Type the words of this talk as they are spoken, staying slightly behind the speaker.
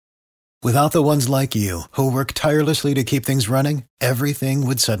Without the ones like you, who work tirelessly to keep things running, everything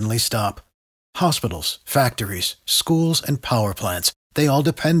would suddenly stop. Hospitals, factories, schools, and power plants, they all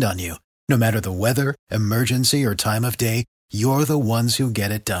depend on you. No matter the weather, emergency, or time of day, you're the ones who get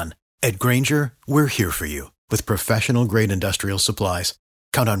it done. At Grainger, we're here for you with professional-grade industrial supplies.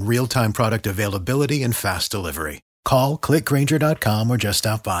 Count on real-time product availability and fast delivery. Call, click Grainger.com, or just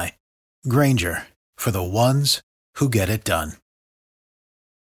stop by. Grainger, for the ones who get it done.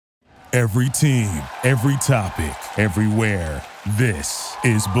 Every team, every topic, everywhere. This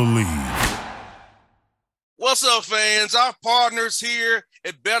is Believe. What's up, fans? Our partners here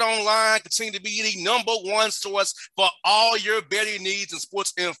at BetOnline continue to be the number one source for all your betting needs and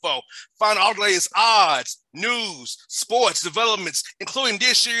sports info. Find all the latest odds, news, sports developments, including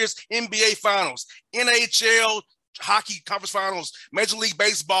this year's NBA Finals, NHL Hockey Conference Finals, Major League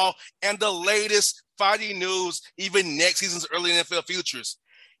Baseball, and the latest fighting news, even next season's early NFL futures.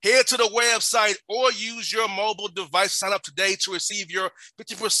 Head to the website or use your mobile device to sign up today to receive your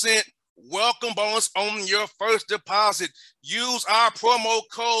 50% welcome bonus on your first deposit. Use our promo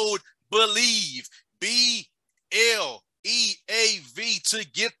code BELIEVE, B-L-E-A-V, to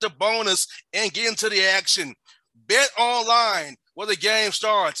get the bonus and get into the action. Bet online where the game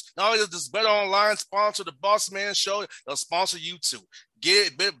starts. Not only does this Bet Online sponsor the Boss Man Show, they'll sponsor you too.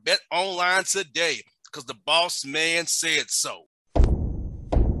 Get it, bet online today because the Boss Man said so.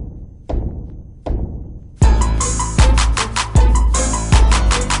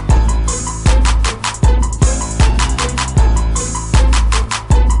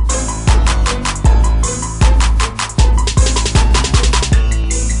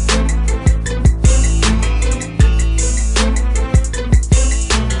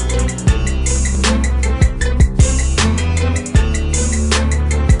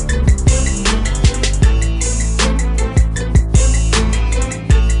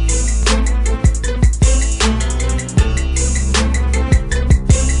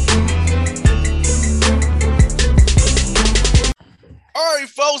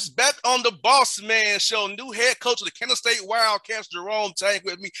 Back on the Boss Man Show, new head coach of the Kansas State Wildcats, Jerome Tang,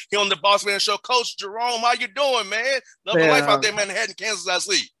 with me here on the Boss Man Show. Coach Jerome, how you doing, man? Loving life out there in Manhattan, Kansas, I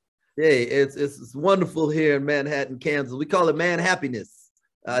see. Hey, it's wonderful here in Manhattan, Kansas. We call it man happiness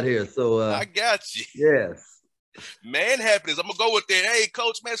out here. So I got you. Yes. Man happiness. I'm gonna go with that. Hey,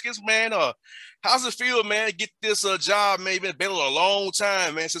 Coach, man, how's it feel, man, to get this job, man? You've been a long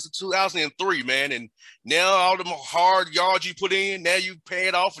time, man, since 2003, man, and now all the hard yards you put in, now you pay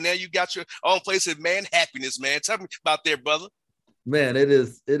it off, and now you got your own place of man happiness, man. Tell me about that, brother. Man, it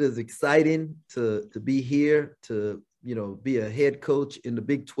is exciting to be here, to be a head coach in the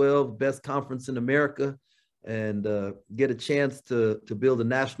Big 12, best conference in America, and get a chance to build a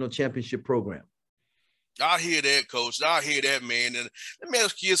national championship program. I hear that, Coach. I hear that, man. And let me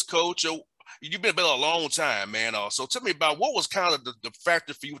ask you this, Coach. You've been a long time, man. So tell me about what was kind of the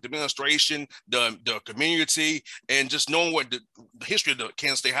factor for you with the administration, the community, and just knowing what the history of the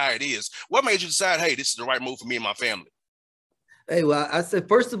Kansas State High it is. What made you decide, hey, this is the right move for me and my family? Hey, well, I said,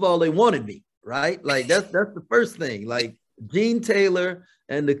 first of all, they wanted me, right? Like that's the first thing. Like Gene Taylor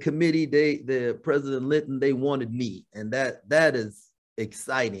and the committee, the President Linton, they wanted me, and that is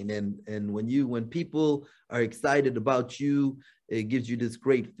exciting. And when people are excited about you, it gives you this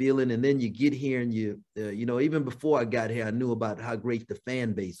great feeling. And then you get here and you even before I got here, I knew about how great the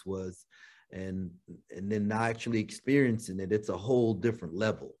fan base was, and then now actually experiencing it, it's a whole different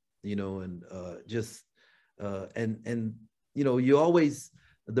level, and you always,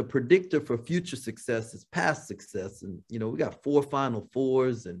 the predictor for future success is past success. And, we got 4 Final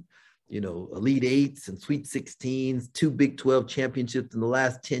Fours and Elite Eights and Sweet 16s, 2 Big 12 championships in the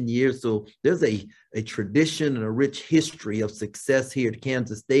last 10 years. So there's a tradition and a rich history of success here at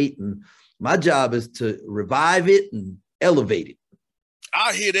Kansas State. And my job is to revive it and elevate it.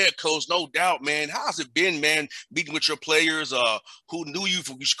 I hear that, Coach, no doubt, man. How's it been, man, meeting with your players who knew you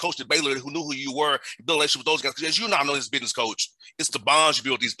from coach at Baylor, who knew who you were, build a relationship with those guys? Because as you know this business, Coach, it's the bonds you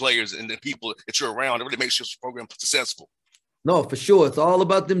build with these players and the people that you're around that really makes your program successful. No, for sure. It's all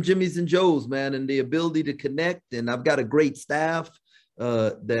about them Jimmies and Joes, man, and the ability to connect. And I've got a great staff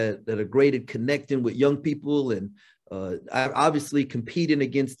that are great at connecting with young people. And I obviously competing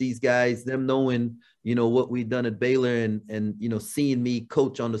against these guys, them knowing, what we've done at Baylor and seeing me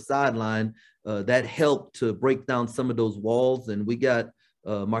coach on the sideline, that helped to break down some of those walls. And we got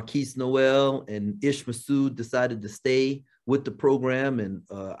Marquise Noel and Ish Massoud decided to stay with the program. And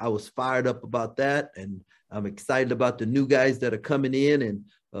I was fired up about that. And I'm excited about the new guys that are coming in, and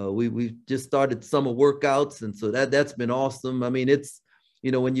we just started summer workouts, and so that's been awesome. I mean, it's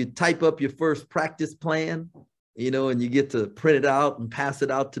when you type up your first practice plan and you get to print it out and pass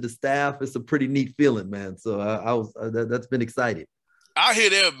it out to the staff. It's a pretty neat feeling, man. So that's been exciting. I hear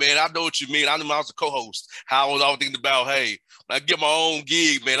that, man. I know what you mean. I know when I was a co-host, how I was always thinking about, hey, when I get my own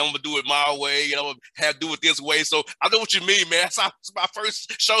gig, man, I'm going to do it my way. I'm going to have to do it this way. So I know what you mean, man. That's my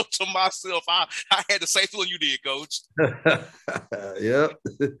first show to myself. I had the same feeling you did, Coach. Yep.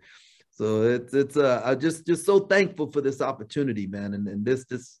 So it's I'm just so thankful for this opportunity, man. And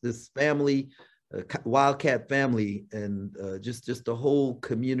this family, Wildcat family, and just the whole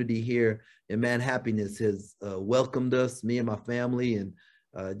community here in Manhappiness has welcomed us, me and my family, and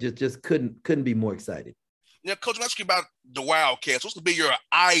just couldn't be more excited. Now, Coach, I'm asking you about the Wildcats. What's going to be your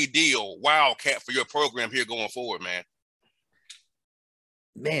ideal Wildcat for your program here going forward, man?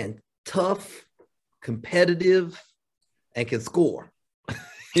 Man, tough, competitive, and can score.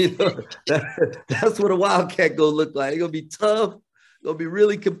 That's what a Wildcat gonna look like. It's gonna be tough, gonna be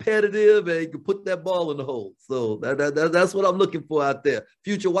really competitive, and you can put that ball in the hole. So that's what I'm looking for out there.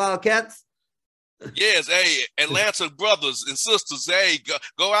 Future Wildcats. Yes, hey, Atlanta brothers and sisters, hey,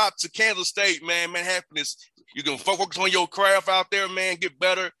 go out to Kansas State, man. Manhappiness. You can focus on your craft out there, man. Get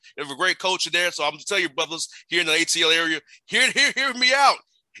better. You have a great coach there. So I'm gonna tell you, brothers here in the ATL area, hear me out.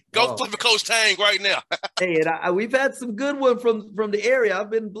 Go play for Coach Tang right now. Hey, and we've had some good ones from the area. I've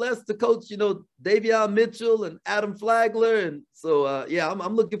been blessed to coach, Davion Mitchell and Adam Flagler. And so,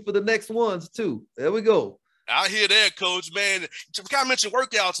 I'm looking for the next ones too. There we go. I hear that, Coach, man. You kind of mentioned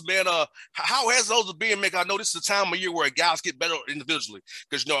workouts, man. How has those been, man? I know this is a time of year where guys get better individually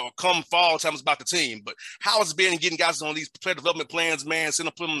because, come fall time, it's about the team. But how has it been getting guys on these player development plans, man,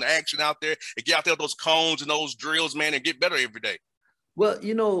 send them into action out there and get out there with those cones and those drills, man, and get better every day? Well,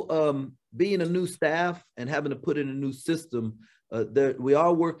 being a new staff and having to put in a new system, we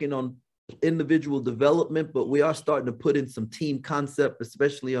are working on individual development, but we are starting to put in some team concept,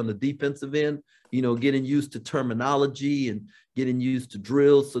 especially on the defensive end, getting used to terminology and getting used to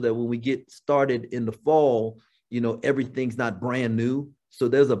drills so that when we get started in the fall, everything's not brand new. So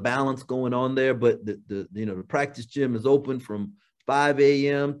there's a balance going on there, but the practice gym is open from 5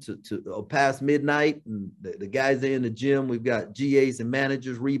 a.m. to past midnight, and the guys are in the gym. We've got GAs and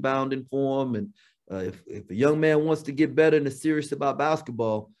managers rebounding for them. And if a young man wants to get better and is serious about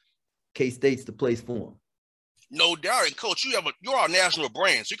basketball, K-State's the place for him. No doubt. And Coach, you're our national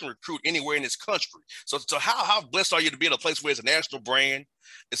brand, so you can recruit anywhere in this country. So how blessed are you to be in a place where it's a national brand?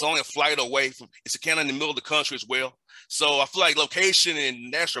 It's only a flight away it's kind of in the middle of the country as well. So I feel like location and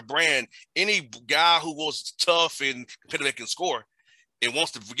national brand, any guy who was tough and competitive can score and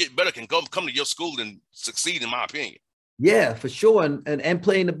wants to get better can come to your school and succeed, in my opinion. Yeah, for sure. And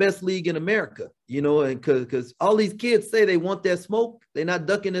playing the best league in America, and because all these kids say they want that smoke. They're not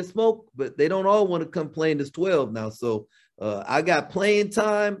ducking that smoke, but they don't all want to come play in this 12 now. So I got playing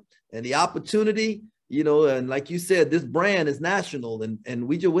time and the opportunity, and like you said, this brand is national, and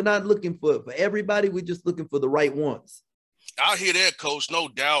we're not looking for everybody. We're just looking for the right ones. I hear that, Coach, no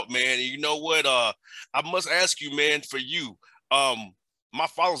doubt, man. And you know what? I must ask you, man, for you, my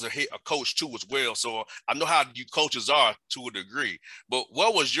father's a coach too as well, so I know how you coaches are to a degree. But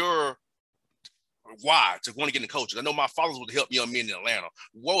what was your why to want to get into coaching? I know my father's would help young men in Atlanta.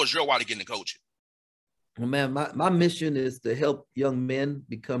 What was your why to get into coaching? Well, man, my mission is to help young men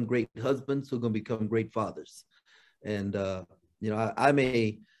become great husbands who are going to become great fathers. And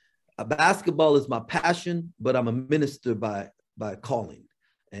basketball is my passion, but I'm a minister by calling.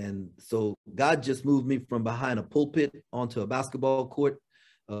 And so God just moved me from behind a pulpit onto a basketball court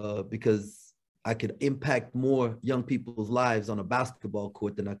because I could impact more young people's lives on a basketball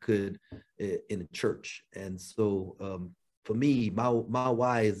court than I could in a church. And so for me, my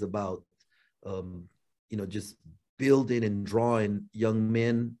why is about, just building and drawing young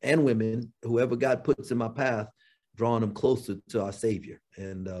men and women, whoever God puts in my path, drawing them closer to our Savior.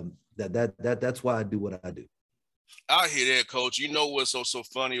 And that's why I do what I do. I hear that, Coach. You know what's so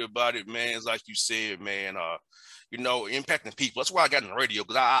funny about it, man? It's like you said, man, impacting people. That's why I got in the radio,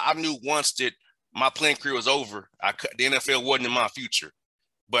 because I knew once that my playing career was over, the NFL wasn't in my future.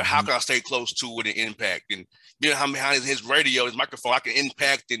 But how can I stay close to it and impact? And how his radio, his microphone, I can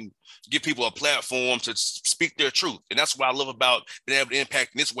impact and give people a platform to speak their truth. And that's what I love about being able to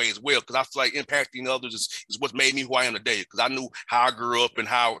impact in this way as well, because I feel like impacting others is what made me who I am today, because I knew how I grew up and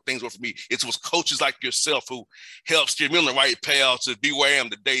how things were for me. It was coaches like yourself who helped steer me on the right path to be where I am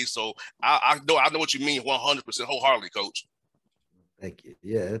today. So I know what you mean 100% wholeheartedly, Coach. Thank you.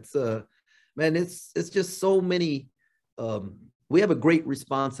 Yeah, it's man, it's just so many we have a great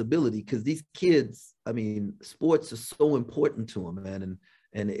responsibility because these kids, sports is so important to them, man.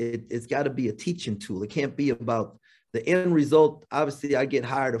 And it's got to be a teaching tool. It can't be about the end result. Obviously, I get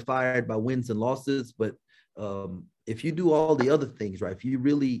hired or fired by wins and losses, but if you do all the other things right, if you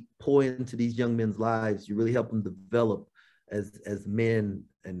really pour into these young men's lives, you really help them develop as men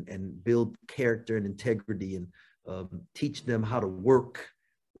and build character and integrity, and teach them how to work,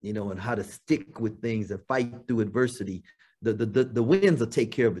 and how to stick with things and fight through adversity. The wins will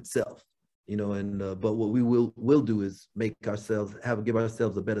take care of itself, but what we will do is give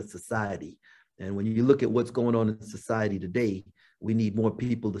ourselves a better society. And when you look at what's going on in society today, we need more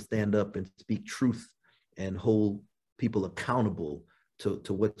people to stand up and speak truth and hold people accountable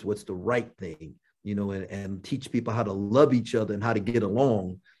to what's the right thing, and teach people how to love each other and how to get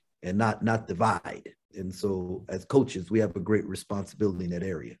along and not divide. And so as coaches, we have a great responsibility in that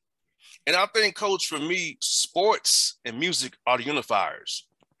area. And I think, Coach, for me, sports and music are the unifiers,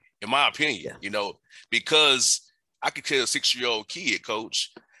 in my opinion, because I could tell a 6-year-old kid,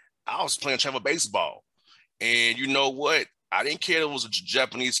 Coach, I was playing travel baseball. And you know what? I didn't care if it was a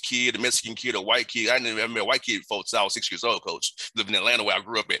Japanese kid, a Mexican kid, a white kid. I didn't even met a white kid before I was 6 years old, Coach, living in Atlanta where I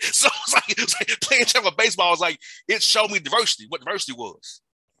grew up at. So it was like playing travel baseball was like, it showed me diversity, what diversity was.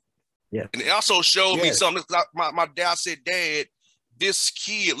 Yeah. And it also showed me something. My dad said, Dad, this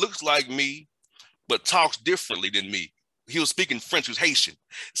kid looks like me, but talks differently than me. He was speaking French, he was Haitian.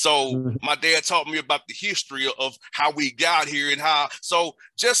 So my dad taught me about the history of how we got here and so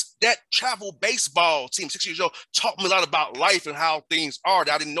just that travel baseball team, 6 years old, taught me a lot about life and how things are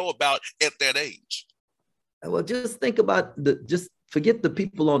that I didn't know about at that age. Well, just think about just forget the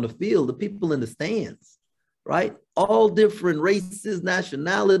people on the field, the people in the stands, right? All different races,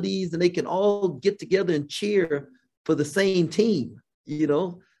 nationalities, and they can all get together and cheer for the same team,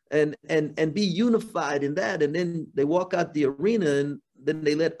 and be unified in that. And then they walk out the arena and then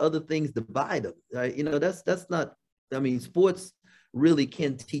they let other things divide them. Right? That's not, sports really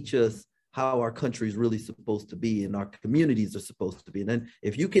can teach us how our country is really supposed to be and our communities are supposed to be. And then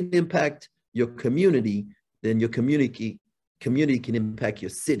if you can impact your community, then your community can impact your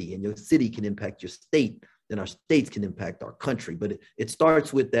city, and your city can impact your state, then our states can impact our country. But it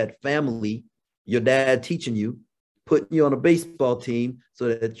starts with that family, your dad teaching you, putting you on a baseball team so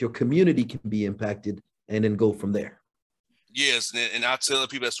that your community can be impacted, and then go from there. Yes, and I tell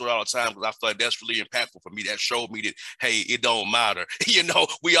people that story all the time because I feel like that's really impactful for me. That showed me that, hey, it don't matter.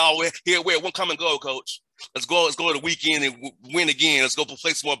 We always here where one come and go, Coach. Let's go to the weekend and win again. Let's go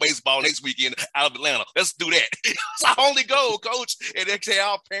play some more baseball next weekend out of Atlanta. Let's do that. It's our only goal, Coach. And they say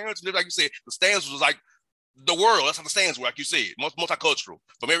our parents, like you said, the stands was like the world. That's how the stands were, like you said, multicultural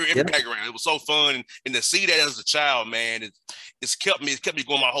from every background. It was so fun, and to see that as a child, man, it's kept me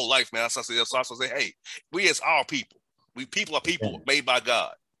going my whole life, man. So I say, hey, we as our people. People are people made by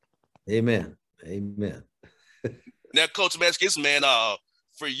God. Amen. Now, Coach Maskis, man,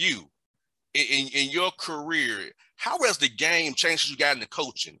 for you in your career, how has the game changed as you got into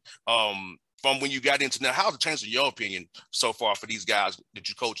coaching? From when you got into now, how has it changed in your opinion so far for these guys that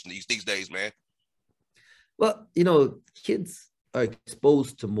you coach these days, man? Well, kids are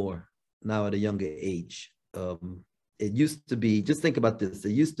exposed to more now at a younger age. It used to be, just think about this.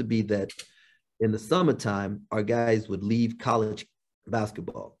 It used to be that in the summertime, our guys would leave college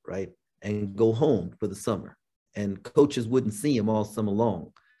basketball, right, and go home for the summer. And coaches wouldn't see them all summer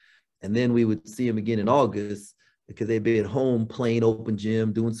long. And then we would see them again in August because they'd be at home playing open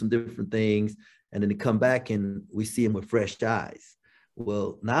gym, doing some different things. And then they come back and we see them with fresh eyes.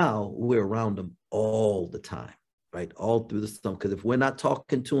 Well, now we're around them all the time, right? All through the summer. Because if we're not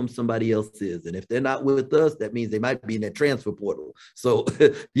talking to them, somebody else is. And if they're not with us, that means they might be in that transfer portal. So,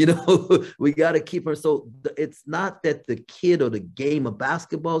 we got to keep them. So it's not that the kid or the game of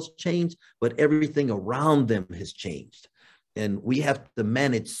basketball's changed, but everything around them has changed. And we have to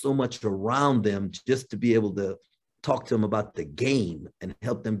manage so much around them just to be able to talk to them about the game and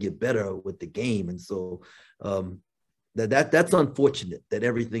help them get better with the game. And so that's unfortunate that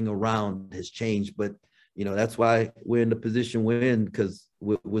everything around has changed. But that's why we're in the position we're in, because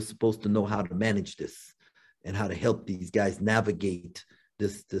we're supposed to know how to manage this and how to help these guys navigate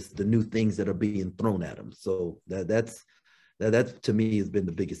the new things that are being thrown at them. So that to me has been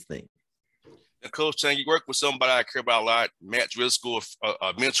the biggest thing. And Coach Chang, you work with somebody I care about a lot, Matt Driscoll,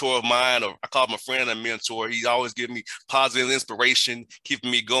 a mentor of mine, or I call him a friend and mentor. He's always giving me positive inspiration, keeping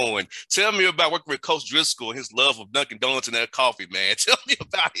me going. Tell me about working with Coach Driscoll and his love of Dunkin' Donuts and that coffee, man. Tell me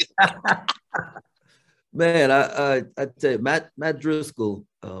about it. Man, I tell you, Matt Driscoll,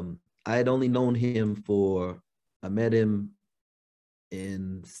 I had only known him I met him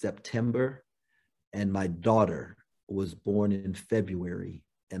in September, and my daughter was born in February.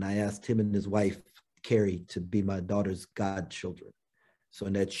 And I asked him and his wife, Carrie, to be my daughter's godchildren. So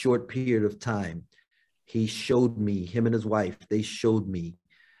in that short period of time, him and his wife, they showed me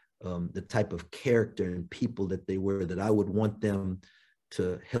the type of character and people that they were, that I would want them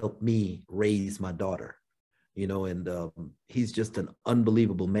to help me raise my daughter, and he's just an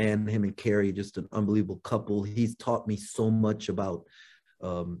unbelievable man. Him and Carrie, just an unbelievable couple. He's taught me so much about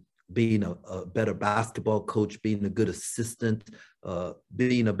being a better basketball coach, being a good assistant,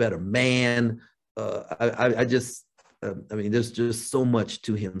 being a better man. There's just so much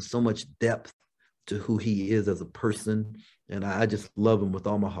to him, so much depth to who he is as a person. And I just love him with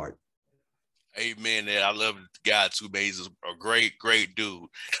all my heart. Amen. I love the guy too, man. He's a great, great dude.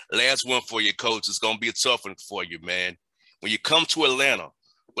 Last one for you, Coach. It's going to be a tough one for you, man. When you come to Atlanta,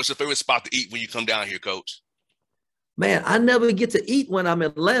 what's your favorite spot to eat when you come down here, Coach? Man, I never get to eat when I'm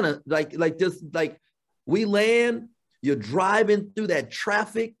in Atlanta. Like we land, you're driving through that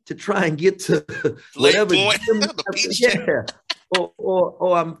traffic to try and get to whatever. Yeah.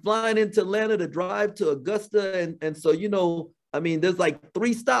 Or I'm flying into Atlanta to drive to Augusta. And so, there's like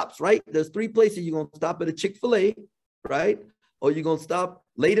 3 stops, right? There's 3 places. You're going to stop at a Chick-fil-A, right? Or you're going to stop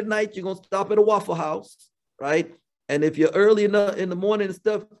late at night. You're going to stop at a Waffle House, right? And if you're early enough in the morning and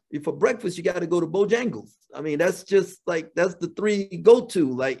stuff, for breakfast, you got to go to Bojangles. That's just that's the 3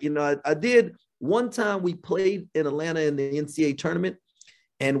 go-to. I did one time, we played in Atlanta in the NCAA tournament,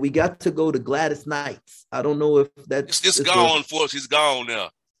 and we got to go to Gladys Knight's. I don't know if that's... It's gone for us. It's gone now.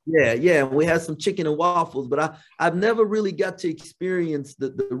 Yeah. We had some chicken and waffles, but I've never really got to experience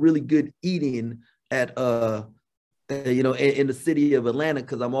the really good eating at, in the city of Atlanta,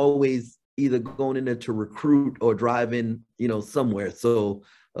 because I'm always either going in there to recruit or drive in, somewhere. So,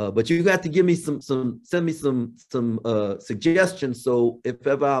 but you got to give me send me some suggestions. So if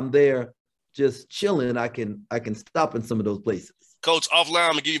ever I'm there just chilling, I can stop in some of those places. Coach, offline,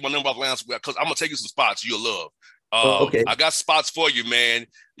 I'm gonna give you my number offline because I'm gonna take you some spots you'll love. Okay. I got spots for you, man.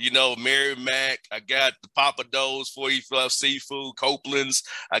 Mary Mac. I got the Papa Do's for you for seafood, Copeland's.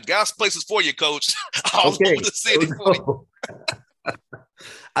 I got places for you, Coach. All over the city for you.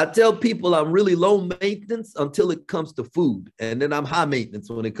 I tell people I'm really low maintenance until it comes to food, and then I'm high maintenance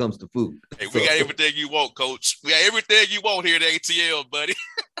when it comes to food. Hey, we got everything you want, Coach. We got everything you want here at ATL, buddy.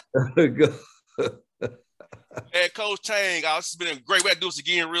 Man, Coach Tang, this has been great. We got to do this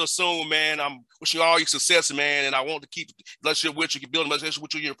again real soon, man. I'm wishing you all your success, man, and I want to keep relationship with you, building a relationship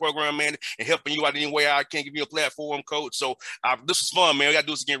with you in your program, man, and helping you out any way I can, give you a platform, Coach. So this was fun, man. We got to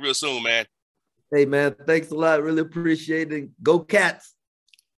do this again real soon, man. Hey, man, thanks a lot. Really appreciate it. Go Cats.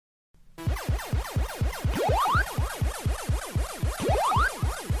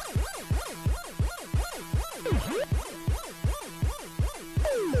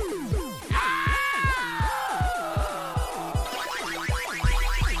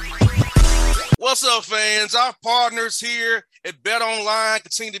 What's up, fans? Our partners here at BetOnline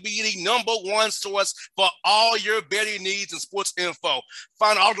continue to be the #1 source for all your betting needs and sports info.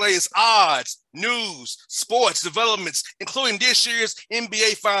 Find all the latest odds, news, sports developments, including this year's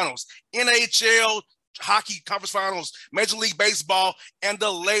NBA Finals, NHL Hockey Conference Finals, Major League Baseball, and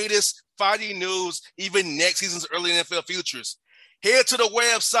the latest fighting news, even next season's early NFL futures. Head to the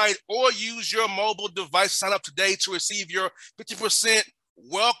website or use your mobile device to sign up today to receive your 50%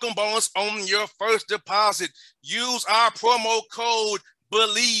 welcome bonus on your first deposit. Use our promo code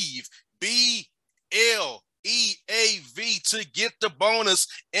BELIEVE, BLEAV, to get the bonus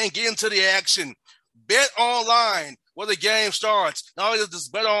and get into the action. Bet online where the game starts. Not only does this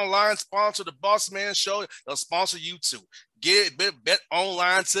Bet Online sponsor the Boss Man Show, they'll sponsor you too. Get it, Bet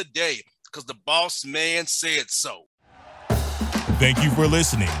Online today because the Boss Man said so. Thank you for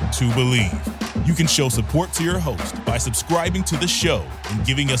listening to Believe. You can show support to your host by subscribing to the show and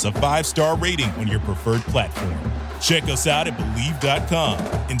giving us a 5-star rating on your preferred platform. Check us out at Believe.com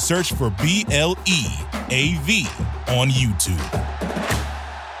and search for BLEAV on YouTube.